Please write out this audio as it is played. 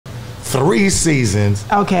3 seasons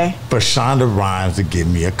Okay. for Shonda Rhimes to give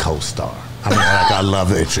me a co-star. I mean, like, I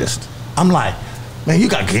love interest. I'm like, man, you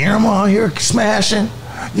got Guillermo out here smashing.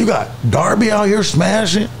 You got Darby out here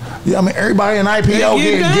smashing. Yeah, I mean, everybody in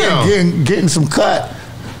IPO getting some cut,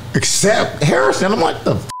 except Harrison. I'm like,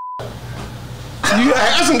 the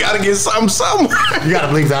Harrison got to get something somewhere. You got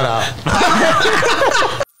to bleep that out.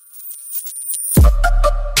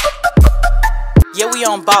 Yeah, we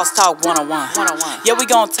on Boss Talk 101. Yeah, we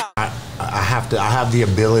gonna talk. I have the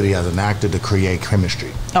ability as an actor to create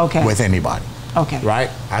chemistry. Okay. With anybody. Okay.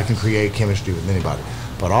 Right? I can create chemistry with anybody.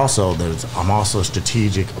 But also, I'm also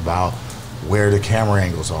strategic about where the camera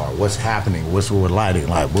angles are, what's happening, what's with lighting.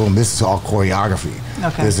 Like, boom, this is all choreography.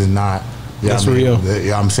 Okay. This is not. That's real.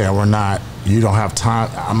 Yeah, I'm saying we're not. You don't have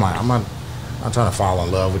time. I'm not trying to fall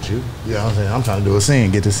in love with you. You know what I'm saying? I'm trying to do a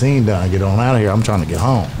scene, get the scene done, get on out of here. I'm trying to get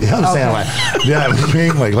home. You know what I'm saying? Like, you know what I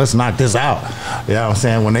mean? Like, let's knock this out. You know what I'm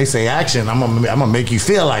saying? When they say action, I'm gonna make you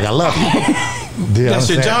feel like I love you. You know That's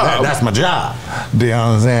your job. That's my job. You know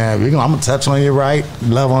what I'm saying? I'm gonna touch on you right,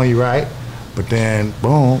 love on you right, but then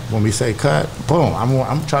boom, when we say cut, boom,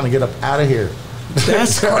 I'm trying to get up out of here.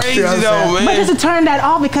 That's crazy You know what I'm though, man. But just to turn that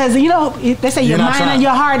off, because they say your mind and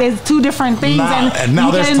your heart is 2 different things, and now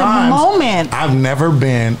you get in the moment. I've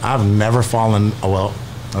never fallen. Well,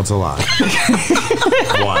 that's a lie.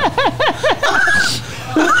 One.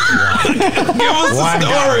 Give us a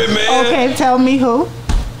story, man. Okay, tell me who.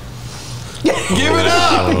 Give it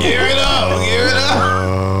up. Give it up. Give it up.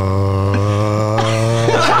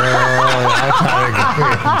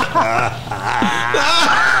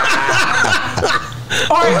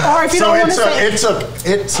 Or if you don't want to say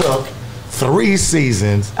it took 3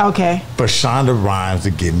 seasons okay for Shonda Rhimes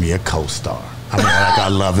to give me a co-star. I mean, like, I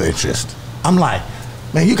love interest. I'm like,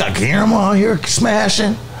 man, you got Guillermo out here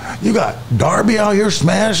smashing. You got Darby out here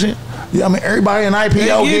smashing. Yeah, I mean, everybody in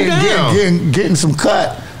IPO getting some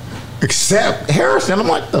cut, except Harrison. I'm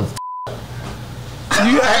like, the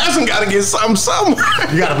Harrison got to get something somewhere.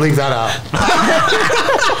 You got to bleep that out.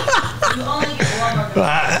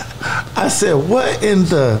 I said, what in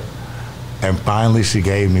the... And finally she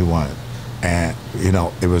gave me one. And,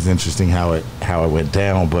 it was interesting how it went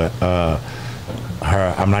down, but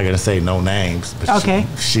I'm not going to say no names, but okay.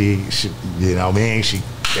 she you know what I mean? She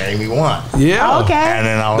gave me one. Yeah. Okay. And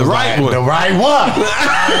then I was the right one. The right one.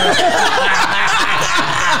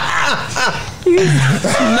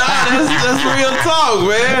 That's real talk,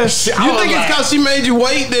 man. You think it's because she made you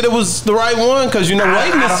wait that it was the right one? Because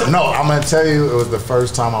waiting is... No, I'm going to tell you, it was the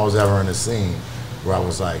first time I was ever in a scene where I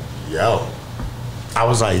was like, yo. I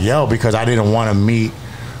was like, yo, because I didn't want to meet...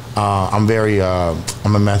 I'm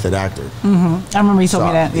a method actor. I remember you told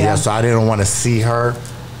me that. Yeah. So I didn't want to see her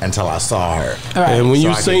until I saw her. Right. And when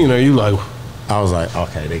you seen her, you like... I was like,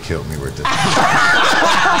 okay, they killed me with this.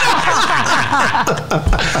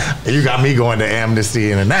 You got me going to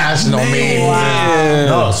Amnesty International meetings. Wow.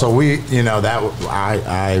 No, so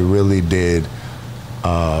I really did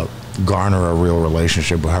garner a real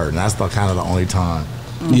relationship with her, and that's kind of the only time.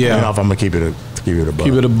 Yeah. If I'm gonna keep it a buck.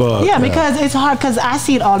 Keep it a buck. Yeah, because it's hard. Because I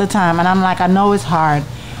see it all the time, and I'm like, I know it's hard,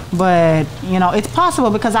 but it's possible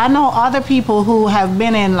because I know other people who have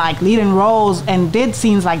been in like leading roles and did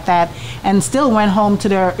scenes like that, and still went home to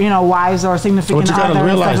their wives or significant other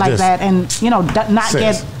and stuff like that, and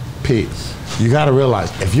get. Pete, you got to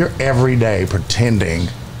realize if you're every day pretending.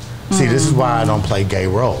 See, this is why I don't play gay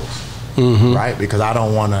roles, right? Because I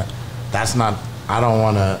don't want to. I don't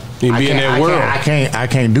want to. You be in that world. I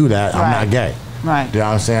can't do that. Right. I'm not gay. Right. You know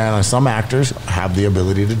what I'm saying? And some actors have the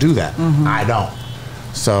ability to do that. I don't.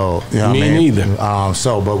 So Me neither.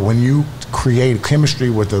 But when you create chemistry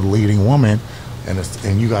with a leading woman,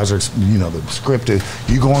 and you guys are, the script is,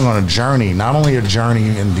 you're going on a journey. Not only a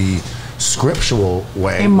journey in the scriptural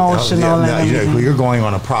way, emotional, you're going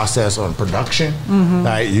on a process on production.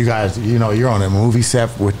 Right? You guys, you're on a movie set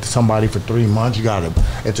with somebody for 3 months.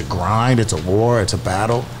 It's a grind, it's a war, it's a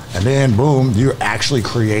battle, and then boom, you're actually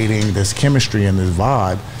creating this chemistry and this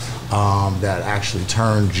vibe that actually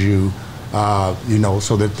turns you.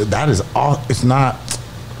 So that is all. It's not.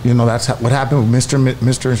 That's what happened with Mr. and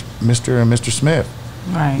Mr. Smith.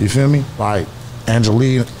 Right. You feel me? Like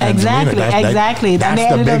Angelina. Exactly. That's they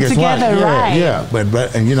the ended biggest up together, one. right? Yeah.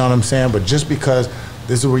 But and you know what I'm saying. But just because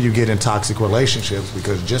this is where you get in toxic relationships,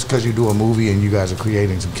 because just because you do a movie and you guys are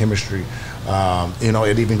creating some chemistry,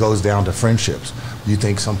 it even goes down to friendships. You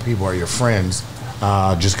think some people are your friends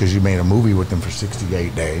just because you made a movie with them for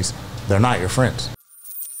 68 days. They're not your friends.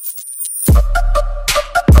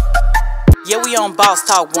 Yeah, we on Boss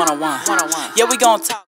Talk 101. Yeah, we gonna talk.